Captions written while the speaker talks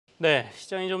네,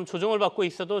 시장이 좀 조정을 받고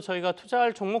있어도 저희가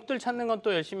투자할 종목들 찾는 건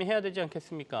또 열심히 해야 되지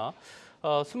않겠습니까?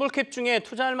 스몰캡 중에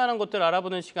투자할 만한 곳들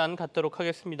알아보는 시간 갖도록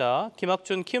하겠습니다.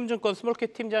 김학준 키움증권 스몰캡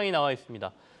팀장이 나와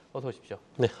있습니다. 어서 오십시오.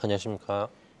 네, 안녕하십니까.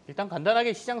 일단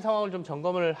간단하게 시장 상황을 좀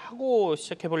점검을 하고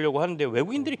시작해 보려고 하는데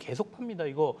외국인들이 계속 팝니다.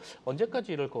 이거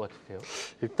언제까지 이럴 것 같으세요?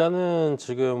 일단은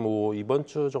지금 뭐 이번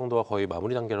주 정도가 거의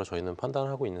마무리 단계로 저희는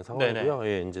판단하고 있는 상황이고요.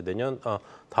 예, 이제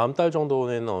다음 달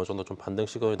정도는 어느 정도 좀 반등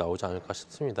시그널이 나오지 않을까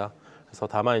싶습니다. 그래서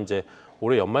다만 이제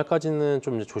올해 연말까지는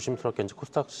좀 이제 조심스럽게 이제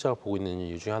코스닥 시장을 보고 있는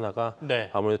이유 중에 하나가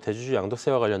아무래도 대주주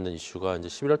양도세와 관련된 이슈가 이제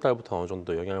 11월 달부터 어느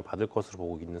정도 영향을 받을 것으로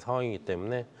보고 있는 상황이기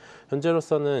때문에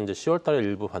현재로서는 이제 10월 달에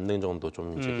일부 반등 정도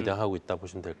좀 이제 기대하고 있다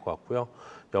보시면 될 것 같고요.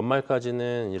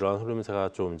 연말까지는 이러한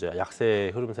흐름세가 좀 이제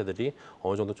약세 흐름세들이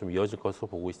어느 정도 좀 이어질 것으로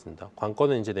보고 있습니다.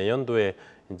 관건은 이제 내년도에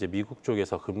이제 미국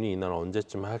쪽에서 금리 인하를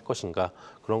언제쯤 할 것인가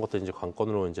그런 것들 이제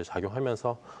관건으로 이제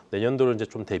작용하면서 내년도를 이제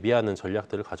좀 대비하는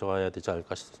전략들을 가져가야 되지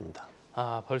않을까 싶습니다.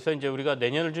 벌써 이제 우리가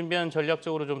내년을 준비하는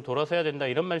전략적으로 좀 돌아서야 된다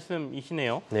이런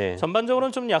말씀이시네요. 네.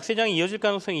 전반적으로는 좀 약세장이 이어질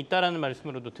가능성이 있다라는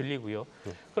말씀으로도 들리고요.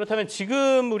 그렇다면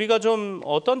지금 우리가 좀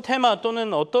어떤 테마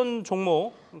또는 어떤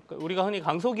종목, 우리가 흔히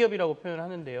강소기업이라고 표현을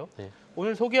하는데요.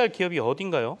 오늘 소개할 기업이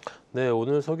어딘가요? 네,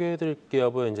 오늘 소개해드릴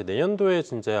기업은 이제 내년도에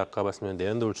진짜 아까 말씀드린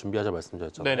내년도를 준비하자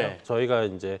말씀드렸잖아요. 네네. 저희가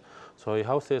이제 저희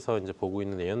하우스에서 이제 보고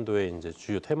있는 내년도에 이제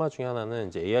주요 테마 중에 하나는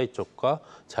이제 AI 쪽과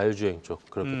자율주행 쪽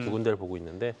그렇게 두 군데를 보고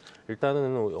있는데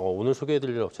일단은 오늘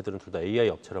소개해드릴 업체들은 둘 다 AI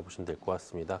업체라 보시면 될 것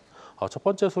같습니다. 첫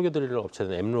번째 소개해드릴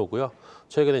업체는 엠로고요.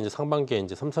 최근에 이제 상반기에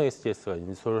이제 삼성 SDS가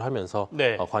인수를 하면서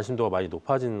관심도가 많이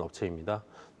높아진 업체입니다.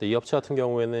 이 업체 같은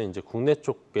경우에는 이제 국내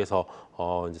쪽에서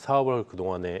이제 사업을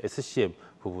그동안에 SCM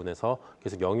부분에서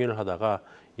계속 영위를 하다가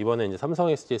이번에 이제 삼성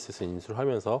SDS에서 인수를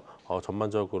하면서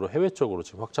전반적으로 해외 쪽으로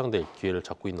지금 확장될 기회를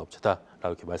잡고 있는 업체다라고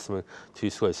이렇게 말씀을 드릴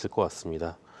수가 있을 것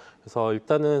같습니다. 그래서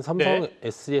일단은 삼성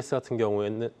SDS 같은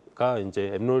경우에는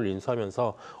이제 엠로를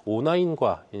인수하면서 오나인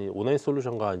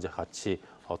솔루션과 이제 같이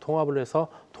통합을 해서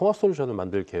통합 솔루션을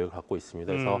만들 계획을 갖고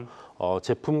있습니다. 그래서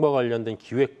제품과 관련된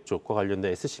기획 쪽과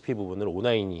관련된 SCP 부분을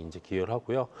오나인이 이제 기획을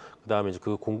하고요. 그다음에 이제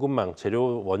그 공급망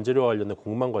원재료와 관련된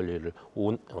공급망 관리를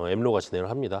엠로가 진행을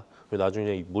합니다. 그리고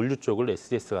나중에 물류 쪽을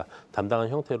SDS가 담당한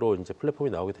형태로 이제 플랫폼이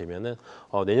나오게 되면은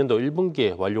내년도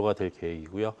 1분기에 완료가 될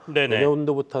계획이고요.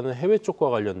 내년도부터는 해외 쪽과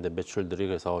관련된 매출들이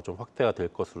그래서 좀 확대가 될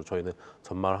것으로 저희는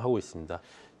전망을 하고 있습니다.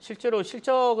 실제로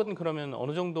실적은 그러면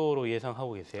어느 정도로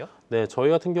예상하고 계세요? 네, 저희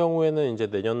같은 경우에는 이제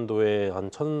내년도에 한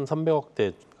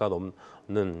 1,300억대가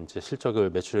넘는 이제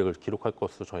매출액을 기록할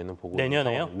것으로 저희는 보고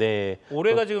내년에요? 있는 네.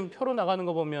 올해가 지금 표로 나가는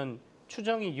거 보면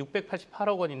추정이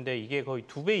 688억 원인데 이게 거의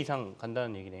 2배 이상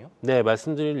간다는 얘기네요. 네,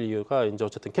 말씀드릴 이유가 이제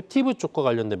어쨌든 캡티브 쪽과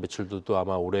관련된 매출들도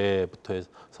아마 올해부터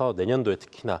해서 내년도에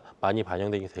특히나 많이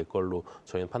반영되게 될 걸로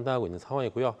저희는 판단하고 있는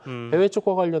상황이고요. 해외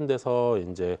쪽과 관련돼서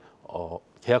이제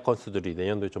계약 건수들이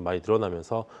내년도에 좀 많이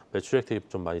늘어나면서 매출액들이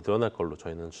좀 많이 늘어날 걸로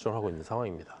저희는 추정하고 있는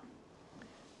상황입니다.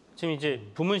 지금 이제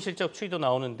부문 실적 추이도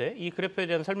나오는데 이 그래프에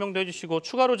대한 설명도 해주시고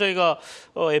추가로 저희가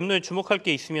엠로에 주목할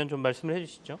게 있으면 좀 말씀을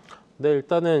해주시죠. 네,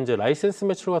 일단은 이제 라이센스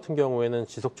매출 같은 경우에는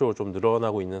지속적으로 좀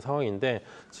늘어나고 있는 상황인데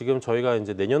지금 저희가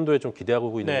이제 내년도에 좀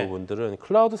기대하고 있는 부분들은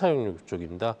클라우드 사용률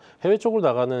쪽입니다. 해외 쪽으로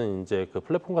나가는 이제 그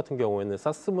플랫폼 같은 경우에는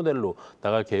사스 모델로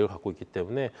나갈 계획을 갖고 있기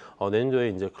때문에 내년도에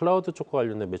이제 클라우드 쪽과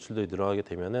관련된 매출들이 늘어나게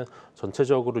되면은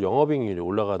전체적으로 영업이익률이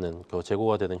올라가는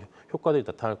재고가 되는 효과들이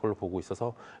나타날 걸로 보고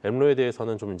있어서 엠로에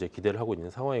대해서는 좀 이제 기대를 하고 있는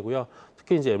상황이고요.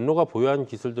 특히 이제 엠로가 보유한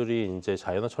기술들이 이제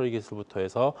자연어 처리 기술부터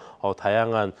해서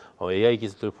다양한 AI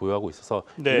기술들을 보유하고 있어서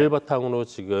이를 바탕으로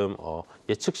지금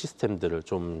예측 시스템들을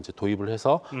좀 이제 도입을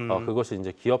해서 그것이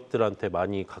이제 기업들한테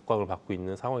많이 각광을 받고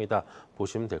있는 상황이다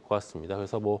보시면 될 것 같습니다.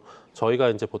 그래서 뭐 저희가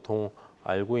이제 보통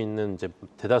알고 있는 이제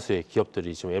대다수의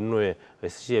기업들이 지금 엠로의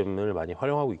SCM을 많이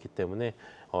활용하고 있기 때문에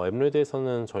엠로에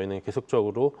대해서는 저희는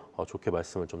계속적으로 좋게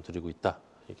말씀을 좀 드리고 있다.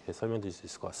 이렇게 설명드릴 수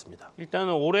있을 것 같습니다.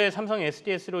 일단은 올해 삼성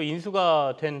SDS로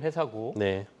인수가 된 회사고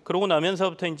그러고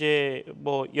나면서부터 이제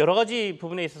뭐 여러 가지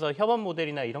부분에 있어서 협업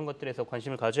모델이나 이런 것들에서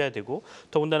관심을 가져야 되고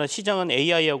더군다나 시장은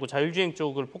AI하고 자율주행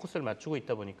쪽을 포커스를 맞추고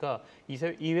있다 보니까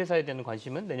이 회사에 대한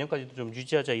관심은 내년까지도 좀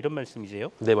유지하자 이런 말씀이세요?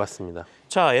 네, 맞습니다.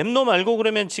 자, 엠로 말고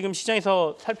그러면 지금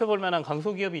시장에서 살펴볼 만한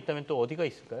강소기업이 있다면 또 어디가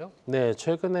있을까요? 네,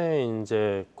 최근에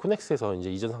이제 코넥스에서 이제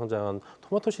이전 상장한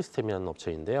토마토 시스템이라는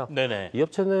업체인데요. 이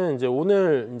업체는 이제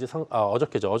오늘 이제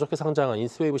어저께 상장한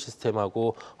인스웨이브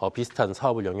시스템하고 비슷한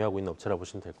사업을 영위하고 있는 업체라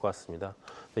보시면 될 것 같습니다.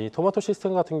 이 토마토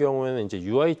시스템 같은 경우에는 이제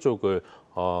UI 쪽을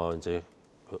이제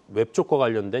웹 쪽과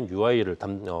관련된 UI를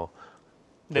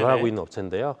개발하고 있는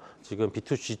업체인데요. 지금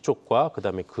B2G 쪽과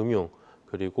그다음에 금융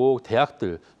그리고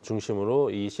대학들 중심으로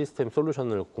이 시스템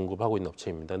솔루션을 공급하고 있는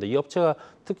업체입니다. 근데 이 업체가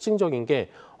특징적인 게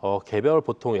개별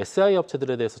보통 SI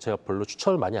업체들에 대해서 제가 별로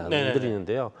추천을 많이 안 네네네.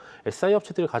 드리는데요. SI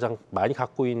업체들이 가장 많이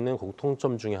갖고 있는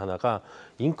공통점 중에 하나가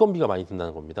인건비가 많이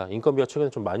든다는 겁니다. 인건비가 최근에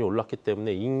좀 많이 올랐기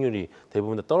때문에 이익률이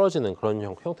대부분 다 떨어지는 그런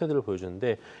형태들을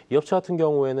보여주는데 이 업체 같은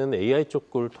경우에는 AI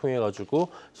쪽을 통해 가지고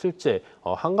실제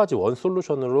한 가지 원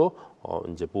솔루션으로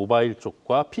이제 모바일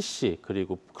쪽과 PC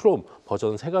그리고 크롬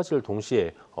버전 세 가지를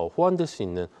동시에 호환될 수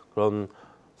있는 그런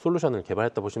솔루션을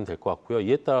개발했다 보시면 될 것 같고요.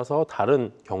 이에 따라서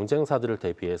다른 경쟁사들을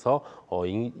대비해서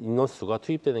인원수가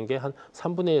투입되는 게 한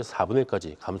 3분의 1에서 4분의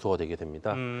 1까지 감소가 되게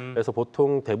됩니다. 그래서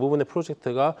보통 대부분의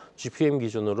프로젝트가 GPM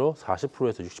기준으로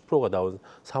 40%에서 60%가 나온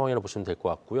상황이라고 보시면 될 것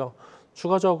같고요.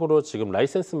 추가적으로 지금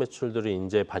라이센스 매출들이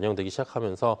이제 반영되기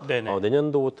시작하면서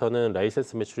내년도부터는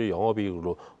라이센스 매출이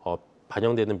영업이익으로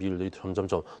반영되는 비율들이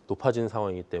점점점 높아지는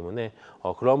상황이기 때문에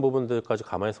그런 부분들까지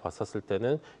감안해서 봤었을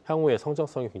때는 향후에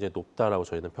성장성이 굉장히 높다라고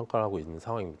저희는 평가를 하고 있는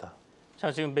상황입니다.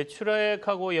 자, 지금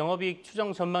매출액하고 영업이익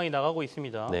추정 전망이 나가고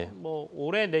있습니다. 네. 뭐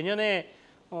올해 내년에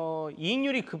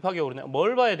이익률이 급하게 오르네.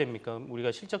 뭘 봐야 됩니까?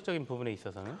 우리가 실적적인 부분에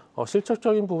있어서는?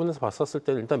 실적적인 부분에서 봤었을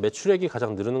때는 일단 매출액이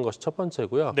가장 느르는 것이 첫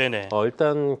번째고요. 네네.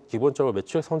 일단 기본적으로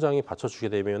매출액 성장이 받쳐주게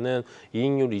되면은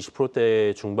이익률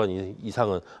 20%대 중반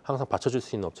이상은 항상 받쳐줄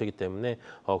수 있는 업체이기 때문에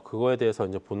그거에 대해서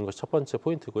이제 보는 것이 첫 번째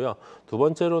포인트고요. 두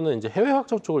번째로는 이제 해외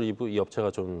확장 쪽을 이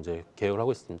업체가 좀 이제 계획을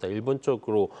하고 있습니다. 일본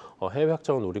쪽으로 해외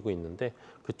확장을 노리고 있는데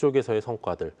그쪽에서의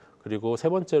성과들. 그리고 세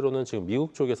번째로는 지금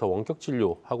미국 쪽에서 원격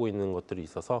진료하고 있는 것들이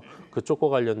있어서 그쪽과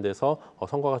관련돼서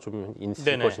성과가 좀 있을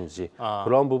네네. 것인지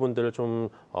그런 부분들을 좀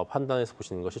판단해서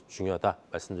보시는 것이 중요하다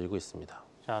말씀드리고 있습니다.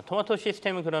 자, 토마토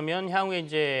시스템은 그러면 향후에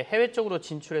이제 해외 쪽으로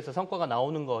진출해서 성과가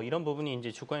나오는 거 이런 부분이 이제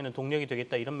주가에는 동력이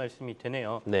되겠다 이런 말씀이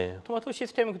되네요. 네. 토마토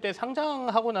시스템은 그때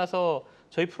상장하고 나서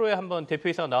저희 프로에 한번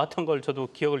대표이사가 나왔던 걸 저도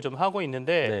기억을 좀 하고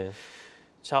있는데 네.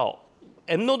 자,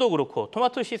 엠노도 그렇고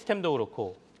토마토 시스템도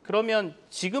그렇고 그러면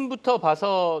지금부터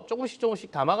봐서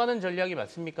조금씩 담아가는 전략이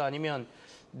맞습니까? 아니면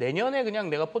내년에 그냥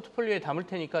내가 포트폴리오에 담을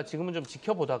테니까 지금은 좀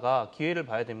지켜보다가 기회를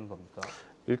봐야 되는 겁니까?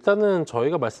 일단은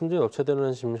저희가 말씀드린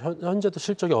업체들은 지금 현재도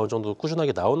실적이 어느 정도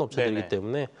꾸준하게 나오는 업체들이기 네네.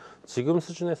 때문에 지금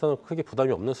수준에서는 크게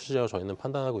부담이 없는 수준이라고 저희는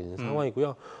판단하고 있는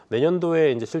상황이고요.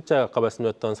 내년도에 이제 실제 아까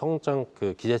말씀드렸던 성장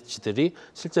그 기대치들이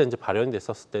실제 이제 발현이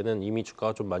됐었을 때는 이미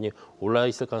주가가 좀 많이 올라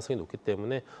있을 가능성이 높기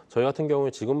때문에 저희 같은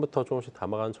경우에 지금부터 조금씩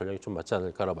담아가는 전략이 좀 맞지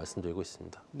않을까라고 말씀드리고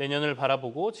있습니다. 내년을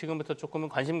바라보고 지금부터 조금은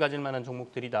관심 가질 만한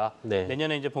종목들이다. 네.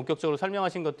 내년에 이제 본격적으로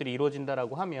설명하신 것들이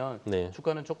이루어진다라고 하면 네.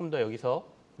 주가는 조금 더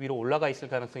여기서 위로 올라가 있을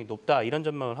가능성이 높다 이런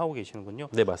전망을 하고 계시는군요.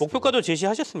 네, 맞습니다. 목표가도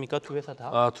제시하셨습니까? 두 회사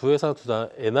다? 두 회사 둘 다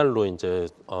NR로 이제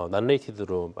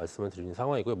난레이티드로 말씀을 드리는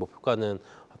상황이고요. 목표가는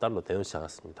따로 내놓지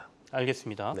않았습니다.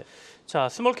 알겠습니다. 네. 자,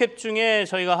 스몰캡 중에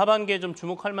저희가 하반기에 좀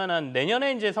주목할 만한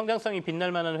내년에 이제 성장성이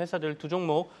빛날 만한 회사들 두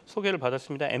종목 소개를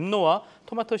받았습니다. 엠노와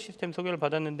토마토 시스템 소개를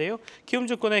받았는데요.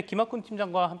 키움증권의 김학군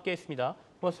팀장과 함께했습니다.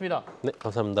 고맙습니다. 네,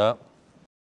 감사합니다.